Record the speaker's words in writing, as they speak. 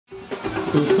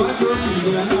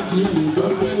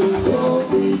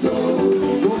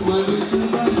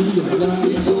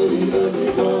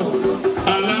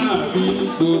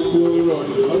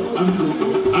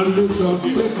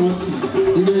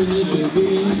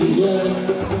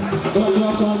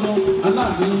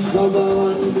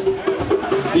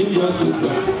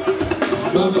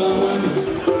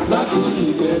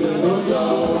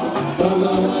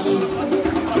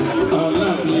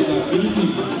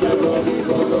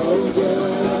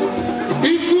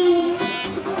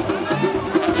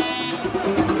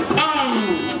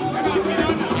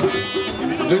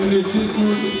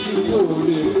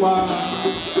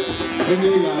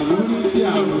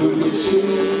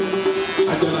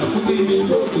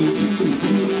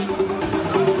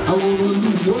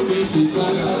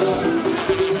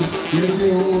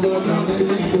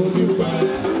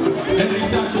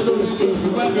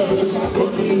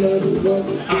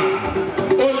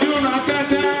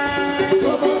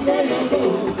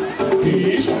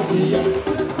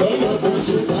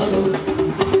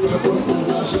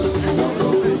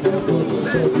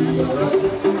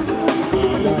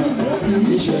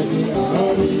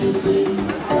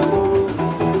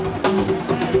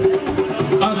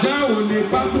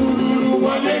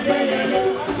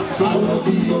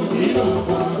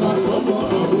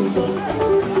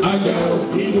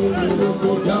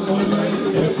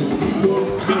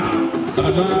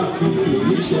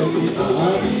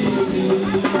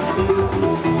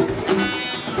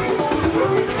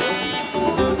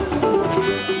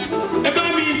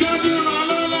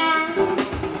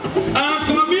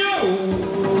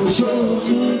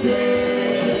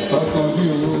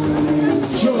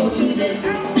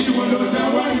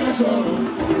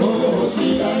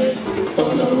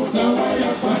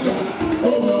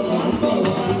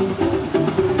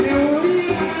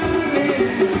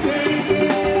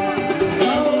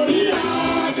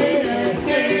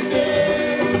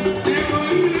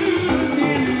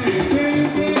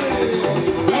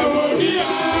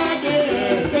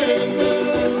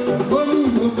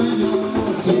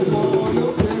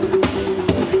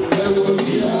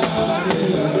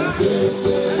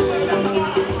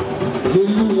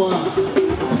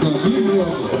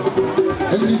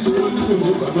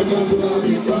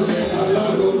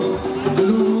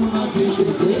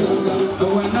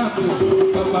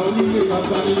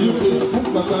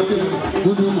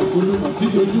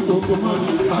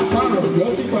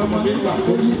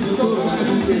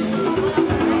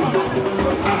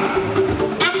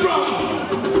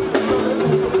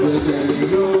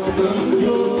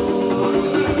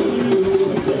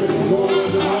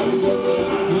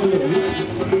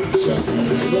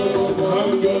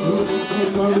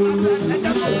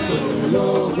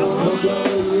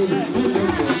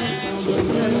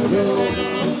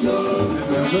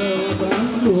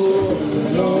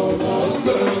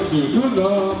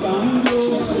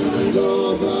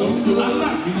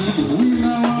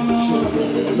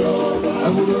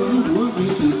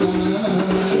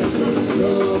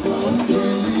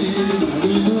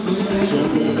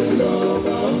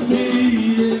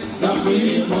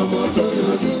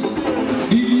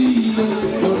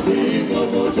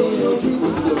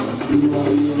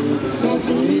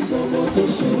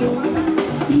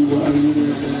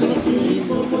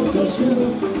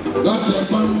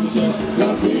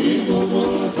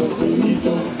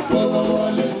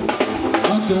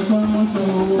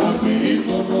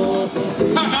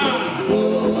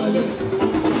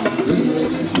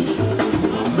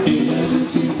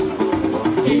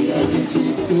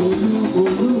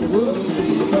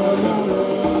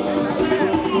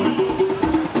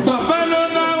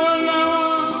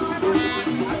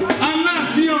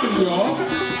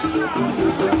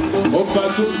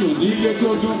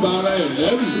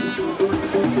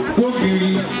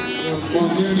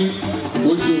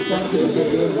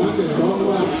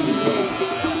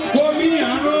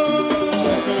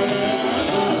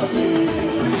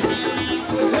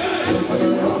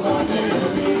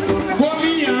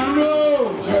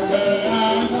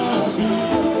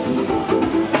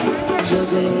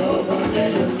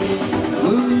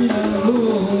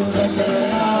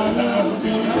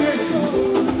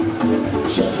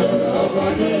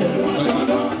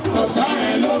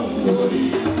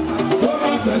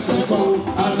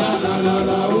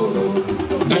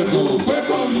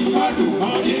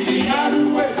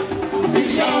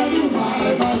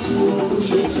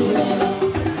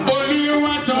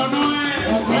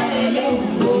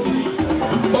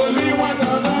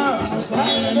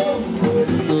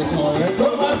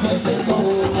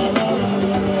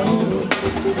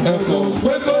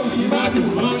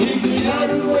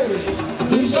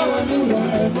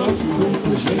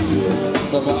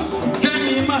Baba, can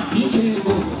you imagine?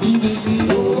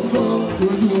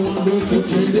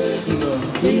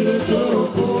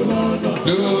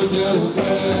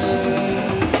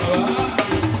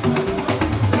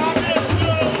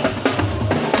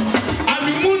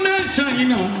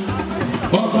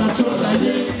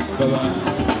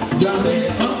 Jàre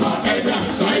ọba ẹ̀dá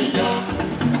ṣáìdá,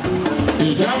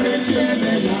 ìdáre tí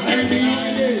ẹlẹ́yà ẹni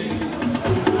ayé.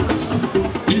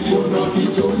 Ipò náà fi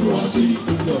tó lọ sí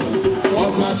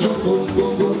ọba tó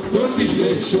gbogbo tó sì lè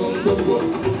so gbogbo.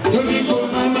 Torí kó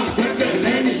má má kẹ́kẹ́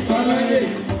lẹ́ni kọ́láyé.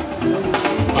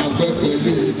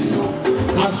 Àgbẹ̀kẹ̀lé ènìyàn,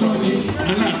 asán ni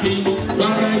aláàfin.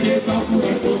 Rárá yé bá kú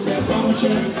ẹ̀ tó tẹ̀ bá ń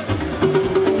ṣẹ́.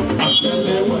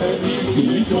 Àtẹ́lẹwọ́ ẹni kì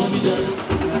í tọ́ ní jẹ.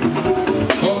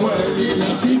 Ọwọ́ ẹni là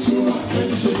fi tú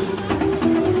ẹni ṣe.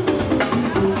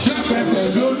 Ṣẹ́pẹ̀pẹ̀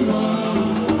ló lù wá.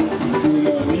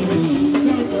 Ìlọ níbi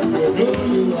ṣẹ́pẹ̀pẹ̀ ló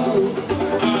lù wá o.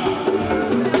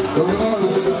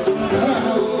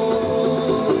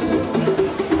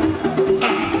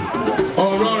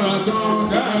 Ọ̀rọ̀ rà tán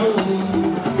dá o.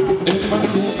 Ipa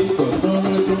ti ọ̀rọ̀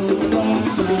rà tán dá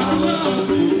ṣáá.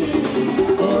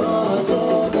 Ọ̀rọ̀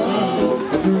tán dá o.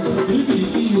 Níbi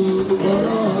o.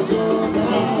 Ọ̀rọ̀ tán dá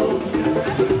o.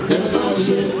 Ẹ má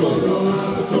ṣe fọ̀rọ̀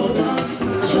tán dá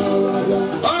ṣáwádà.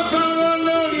 Ọkọ̀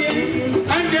olórí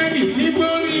ángẹ́lì tí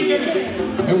gbórí yẹ.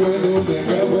 Ẹ̀wẹ̀ ló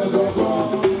bẹ̀rẹ̀ ẹ̀wẹ̀ lọ́kọ́.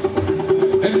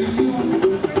 Ẹni tí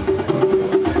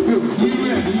yóò ní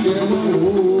ẹ̀rí ẹ̀wọ̀n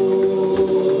o.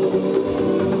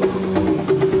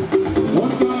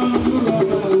 Wọ́n tọ́jú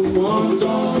rọ̀bà, wọ́n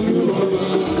tọ́jú rọ̀bà.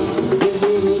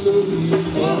 Gbogbo olórí,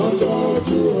 wọ́n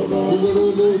tọ́jú rọ̀bà. Gbogbo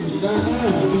olórí náà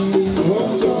ní. Wọ́n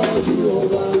tọ́jú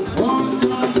rọ̀bà. Wọ́n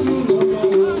tọ́jú rọ̀bà.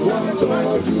 Wọ́n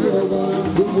tọ́jú rọ̀bà.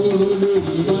 Gbogbo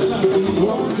olórí náà ní.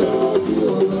 Wọ́n tọ́jú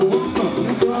rọ̀bà. Wọ́n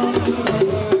tọ́jú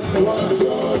rọ̀bà. Wọ́n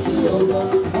tọ́jú rọ̀bà.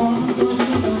 Wọ́n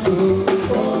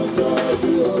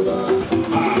tọ́jú rọ̀bà.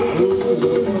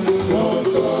 Wọ́n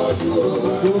tọ́jú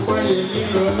rọ̀bà. Gbogbo ẹ̀yìn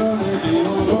lọ́lọ́run ni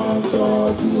wọ́n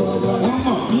tọ́jú rọ̀bà. Wọ́n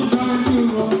mọ̀ ní tọ́jú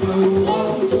rọ̀bà.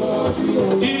 Wọ́n tọ́jú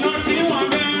rọ̀bà. Iná tí wọ́n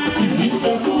bẹ́ ìdí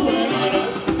sọ fún ẹ rárá.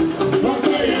 Wọ́n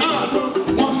tó yẹ àgbo,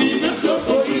 wọ́n fi iná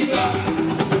sóko ìta.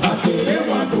 Àkèrè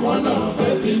wọn ni wọ́n náà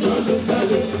fẹ́ fi iná lé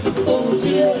jáde. Ohun tí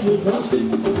èyí bá sí.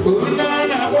 Òun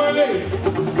náà wọlé.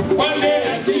 Wọlé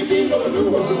ẹtí tí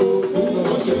Olúwa ò fún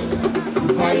ọṣẹ.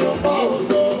 Àyọ̀pá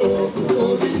òdo òkú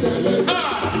orílẹ̀ lẹ́gbẹ̀ẹ́.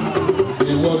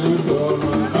 Ìwọ ló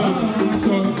lọ́rọ̀ náà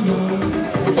sọ̀rọ̀.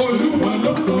 Olúwa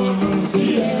ló kọ̀ọ̀rọ̀ sí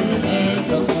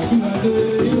ẹ̀ẹ́dẹ́gbẹ̀rún.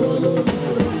 Ìwọ ló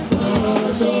lọ́rọ̀ náà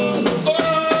sọ̀rọ̀.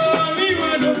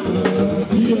 Olúwa ló kọ̀ọ̀rọ̀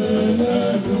sí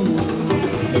ẹ̀ẹ́dẹ́gbẹ̀rún.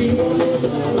 Ìwọ ló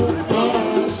lọ́rọ̀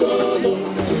náà sọ̀rọ̀.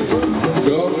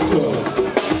 Dọ́kítọ̀,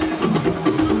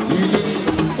 ilé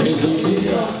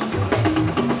ènìyàn.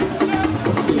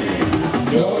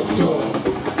 Dọ́kítọ̀,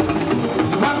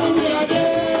 Ade'S.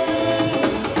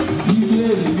 Ilé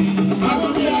mi.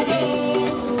 Ade'S.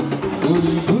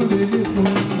 Òyìnbó lè lè fún.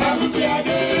 Ade'S.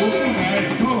 Òkú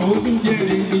ẹ̀kọ́ ojú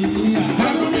jẹ́rìí ní ìyá.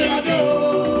 Ade'S.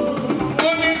 Ó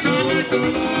ní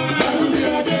tọ́lẹ́tọ́lá.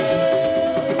 Ade'S.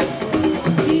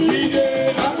 Ìdè.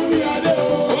 Ade'S.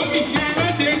 Ó ní kí ẹ má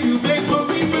ṣe jù pé kó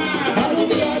bí bá.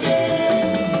 Ade'S.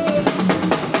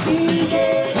 Ìdè.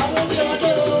 Ade'S.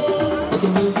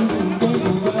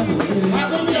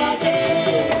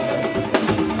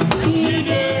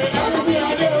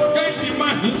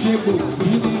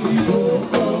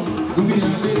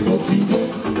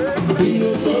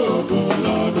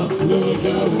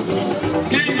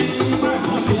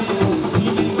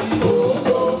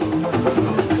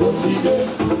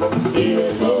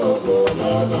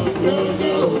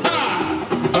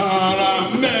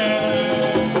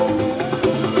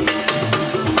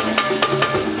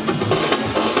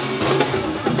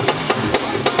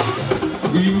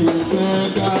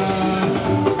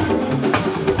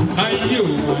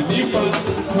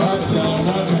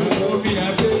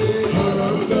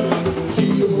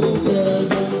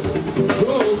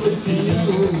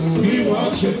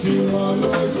 Ṣé ti rán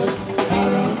lóye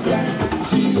ara ń bẹ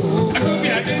tí o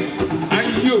fẹ́?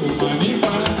 Ayé ò mà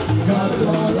nípa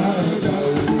kádàrá ẹ̀dá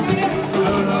o.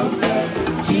 Ara ń bẹ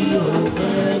tí o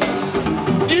fẹ́ dá.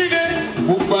 Ire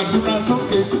mo gbàdúrà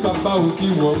sókè sí bàbá o kí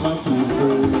wọ́n má kú o.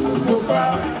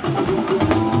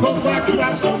 Mo gbàdúrà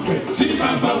sókè sí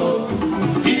bàbá o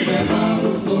kí rẹ̀ máa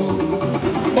rò fò.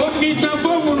 Oníjà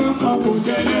fóònù kan kò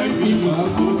jẹ́lẹ̀ kí màá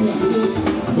kú jáde.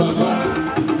 Bàbá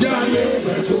jáde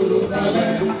rẹ̀ tó ló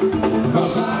dalẹ̀.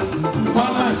 Bàbá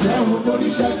mama jẹ́ o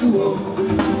oníṣẹ́jú o.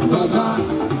 Bàbá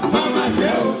mama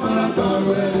jẹ́ o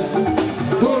faragbọ̀rọ̀ ẹ̀.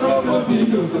 Kóró mo fi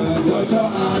lò lọ́jọ́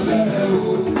alẹ́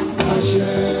o.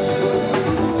 Àṣẹ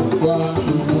wá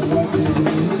ṣùgbọ́n wá kiri.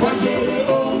 Wá kiri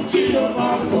ohun tí o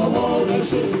máa fọwọ́ rẹ̀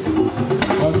ṣe.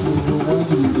 Wá ṣùgbọ́n wá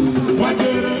kiri. Wá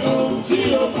kiri ohun tí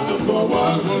o máa fọwọ́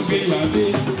rẹ̀ ṣe.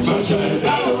 Ṣọ̀ṣọ̀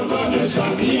ẹ̀dá o lọ lè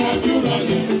ṣàníyàn dúró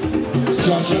yẹn.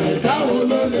 Ṣọ̀ṣọ̀ ẹ̀dá wo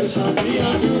ló lè ṣàmì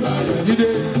àdúrà yẹn?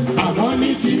 Àmọ́ ní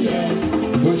tiẹ̀,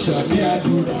 ó ṣàmì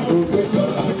àdúrà ó pé tó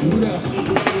àdúrà. àdúrà.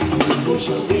 Mo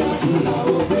ṣàmì àdúrà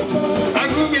òbí tán.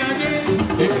 Agúnmi adé.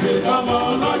 Èrè ọmọ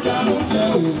ọlọ́jà ló jẹ́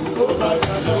o. Ó bá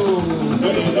yàrá o.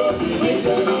 Èrè lóbi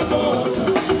ìjẹ́ lábọ́ ọ̀dà.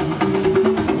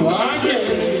 Wàá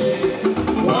jèrè.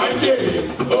 Wàá jèrè.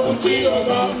 Ohun tí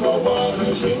ọba fọwọ́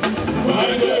rẹ̀ ṣe. Wàá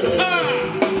jèrè.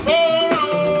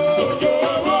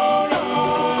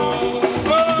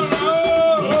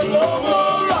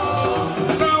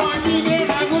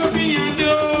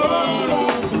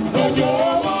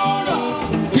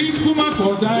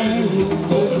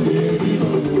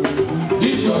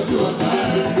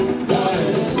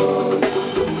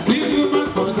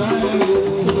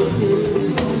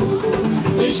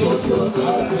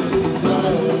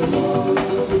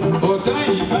 Ọ̀tá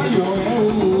ìbáyọ̀ ẹ̀ o.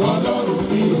 Ọlọ́run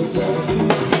ní òjẹ́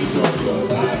ìṣòro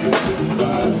ọ̀tá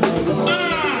ìbáyọ̀.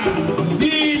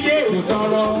 Dídé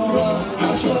òtọrọ rọ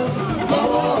aṣọ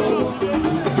lọ́wọ́ o.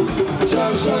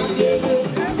 Ṣaṣọ ìdílé.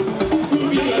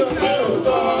 Dídé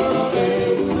òtọrọ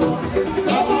ẹ̀rù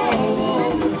lọ́wọ́ o.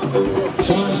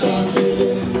 Ṣaṣọ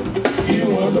ìdílé.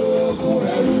 Ìwọ ló kún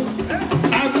ẹrú.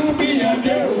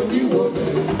 Agúnbíyànjẹ́ òníwò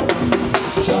bẹ̀rẹ̀.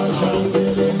 Ṣaṣọ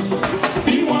ìdílé.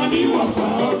 Ìwọ fà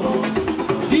ọ̀rọ̀.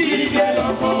 Dídé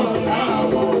lọ́kọ̀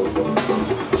láwọ̀.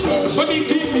 Ó ní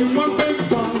kí ni wọ́n gbé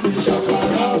tán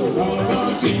ìṣàkàrà òwò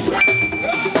rántí.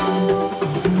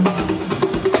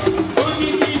 Ó ní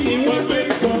kí ni wọ́n gbé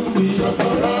tán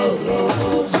ìṣàkàrà òwò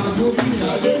rántí. Àdúgbò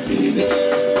adé fi dé.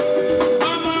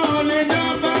 Ọmọ olè jọ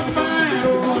bàbá ẹ̀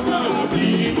o. Ọmọ àbí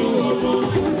inú ọmọ.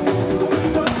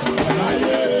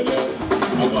 Ayé ilé.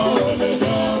 Ọmọ olè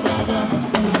jọ bàbá.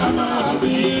 Ọmọ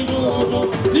àbí inú ọmọ.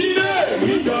 Dídé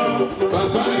ìjọ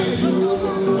bàbá ẹ̀ jù.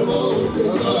 Ọmọ olè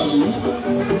jọ bàbá.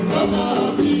 Ọmọ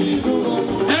àbí inú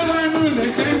ọmọ. Ẹwà inú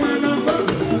lẹ̀kẹ́ wọn náà bá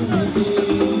mi.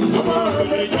 Ọmọ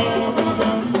olè jọ bàbá.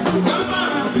 Ọmọ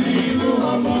àbí inú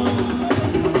ọmọ.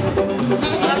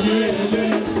 Ayé ilé.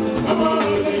 Ọmọ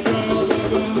olè jọ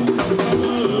bàbá. Ọmọ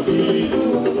àbí inú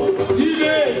ọmọ.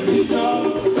 Ilé ìjọ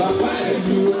bàbá ẹ̀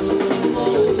jù. Ọmọ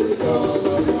olè jọ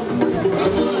bàbá.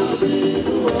 Ọmọ àbí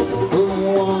inú ọmọ.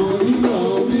 Òun nínú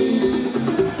mi.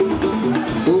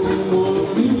 Òun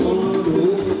nínú rò.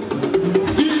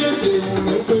 Dídé tí mo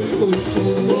lè pé kò ṣe.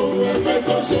 Òun ẹgbẹ́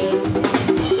tó ṣe.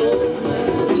 Òun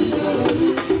ẹ̀rí ẹ̀rí.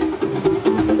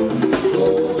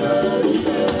 Òun ẹ̀rí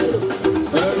ẹ̀rí.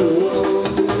 Ẹ̀rù wo.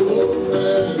 Òun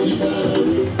ẹ̀rí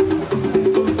ẹ̀rí.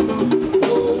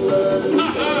 Òun ẹ̀rí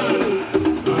ẹ̀rí.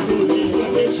 Àdúgbò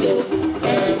ìjọba ṣe.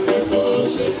 Ẹgbẹ́ tó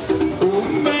ṣe. Òun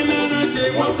bẹ́ náírà ṣe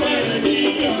wọ́n fẹ́ ní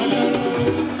ìyàlẹ́rọ.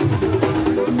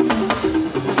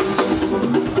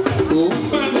 Òun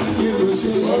bá nàkí ló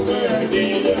ṣe. Wọ́n fẹ́ ní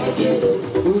Ayedero.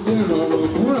 Òde rọ̀rọ̀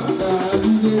fún àga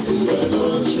ilé tí ẹ lọ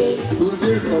ṣe.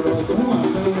 Òde rọ̀rọ̀ fún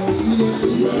àga ilé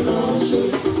tí ẹ lọ ṣe.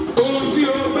 Ohun tí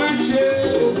o bá ṣe.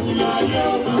 Òun láyé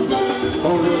ọmọ fẹ́.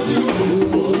 Ọ̀rọ̀ tí o mú.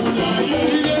 Òun láyé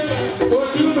ilé.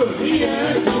 Ojú lò ní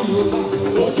ẹ̀ẹ́dì o.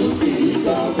 Ojú kì í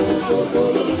ta gbogbo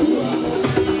lójú àná.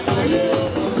 Ayé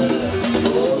ọmọ fẹ́.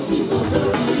 Ó sì máa fẹ́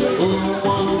táyé. Òun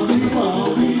wọn ní màá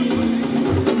wí.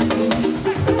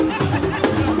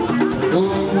 Òun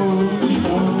wọn ní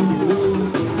màá wí.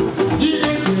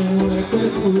 Dídé tí mo lè pé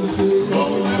kò ṣe.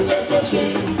 Òun ẹgbẹ́ tó ṣe.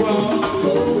 Gbọ́.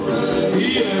 Òun ẹ̀rí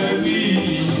ẹ̀rí.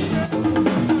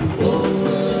 Òun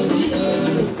ẹ̀rí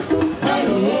ẹ̀rí.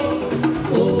 Ẹ̀rù wo.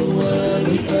 Òun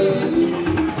ẹ̀rí ẹ̀rí.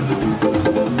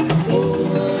 Òun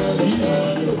ẹ̀rí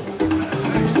ẹ̀rí.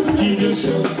 Dídé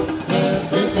ṣe.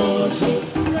 Ẹgbẹ́ tó ṣe.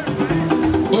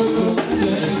 Òun ẹ̀rí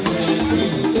ẹ̀rí.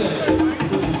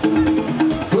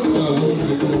 Òun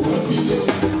ẹ̀rí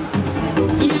ẹ̀rí.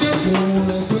 Dídé tí mo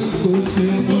lè pé kò ṣe.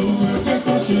 Òun ẹgbẹ́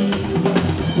tó ṣe.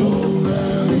 Òun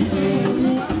ẹ̀rí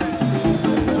ẹ̀rí.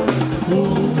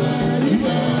 Òun ẹ̀rí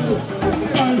ẹ̀rí.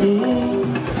 Ẹ̀rù wo.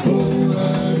 Òun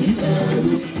ẹ̀rí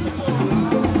ẹ̀rí.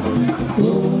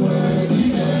 Òun ẹ̀rí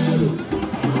ẹ̀rí.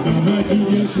 Bàbá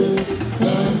dídé ṣe.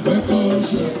 Ẹgbẹ́ tó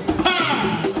ṣe.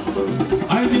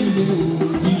 Ayédè o,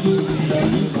 dídé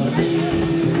ìyáyé màdé.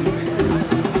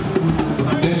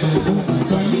 Ẹ̀ẹ́dùn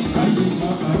àgbáyé káyé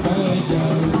máa bàbá ẹ̀yà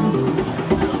o.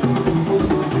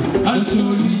 Aṣọ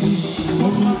yìí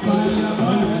ọmọ fàyà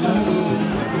máa lára.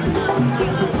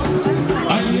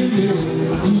 Ayédè o,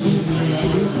 dídé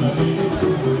ìyáyé màdé.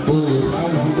 O bá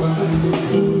wà wá.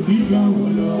 Òbí bá wọ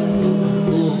lọ.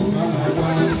 O bá wà wá.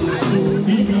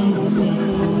 Òbí bá wọ lọ.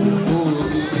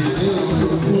 Òbí dìde o.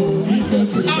 Òbí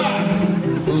tẹ̀sí lọ.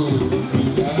 Òbí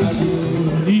dáyé.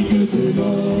 Òbí tẹ̀sí lọ.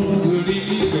 Orí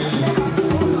ibẹ̀.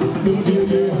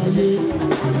 Lójúlé ayé.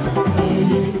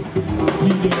 Ayé.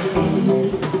 Ìjẹ ayé.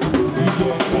 Ìjẹ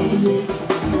ayé.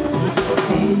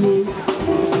 Ayé.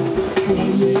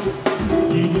 Ayé.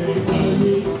 Ìjẹ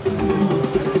ayé.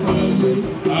 Ayé.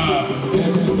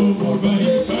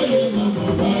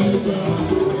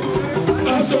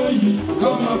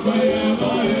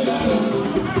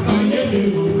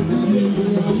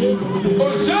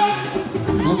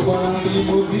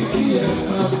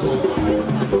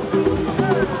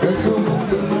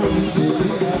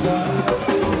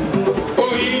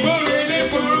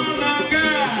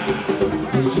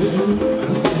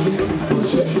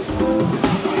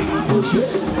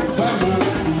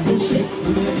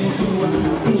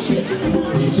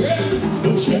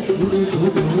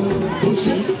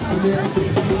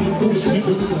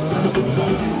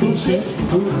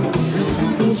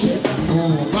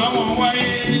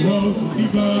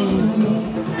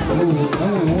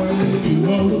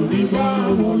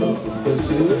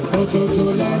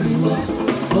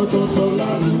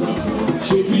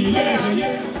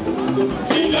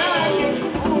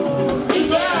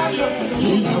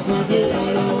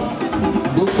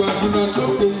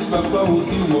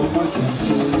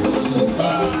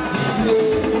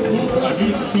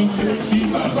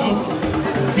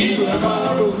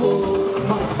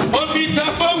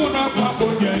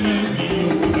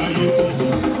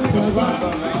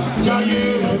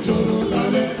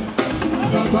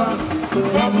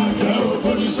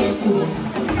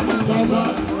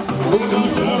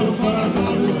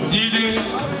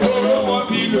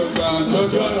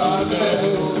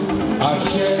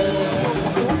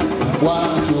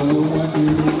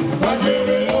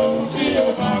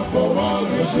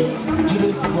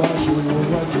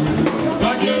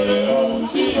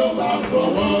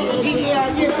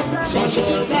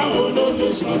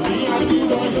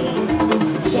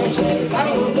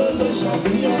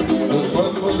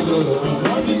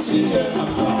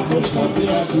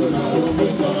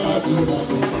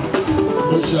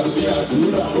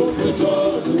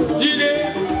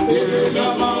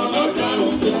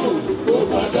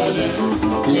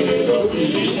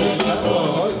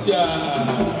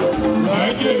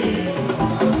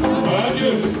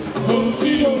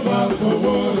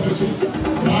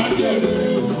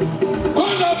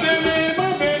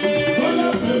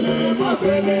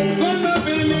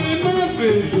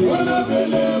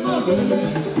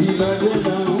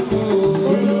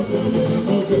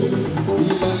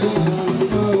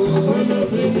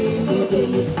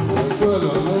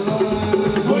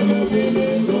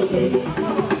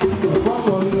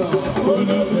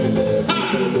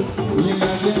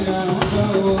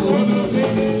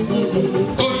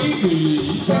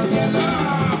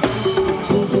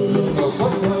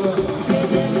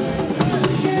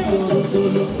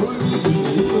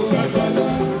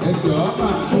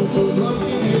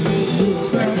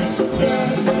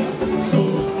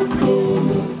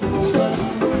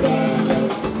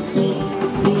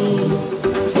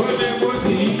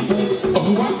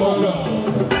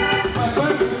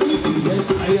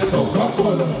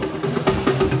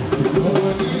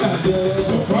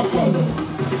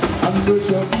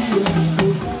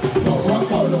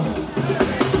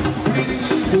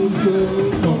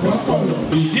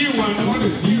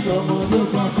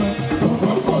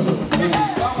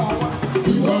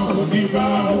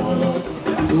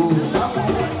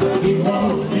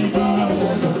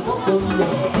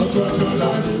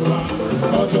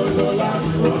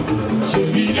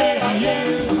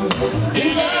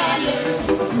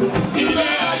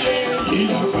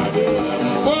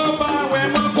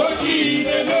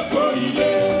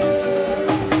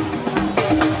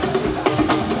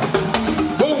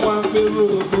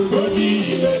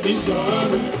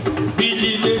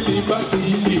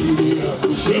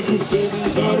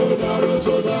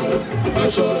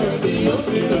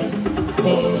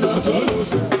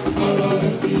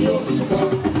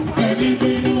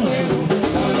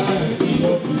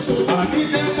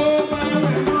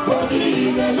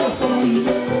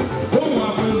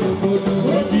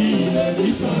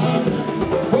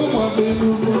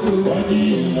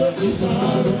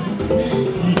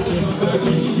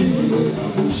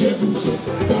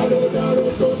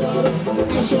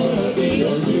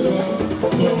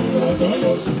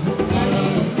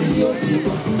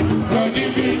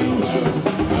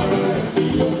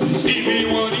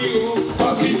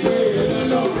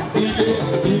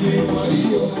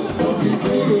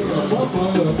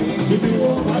 If you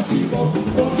want my team,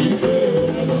 don't be fair.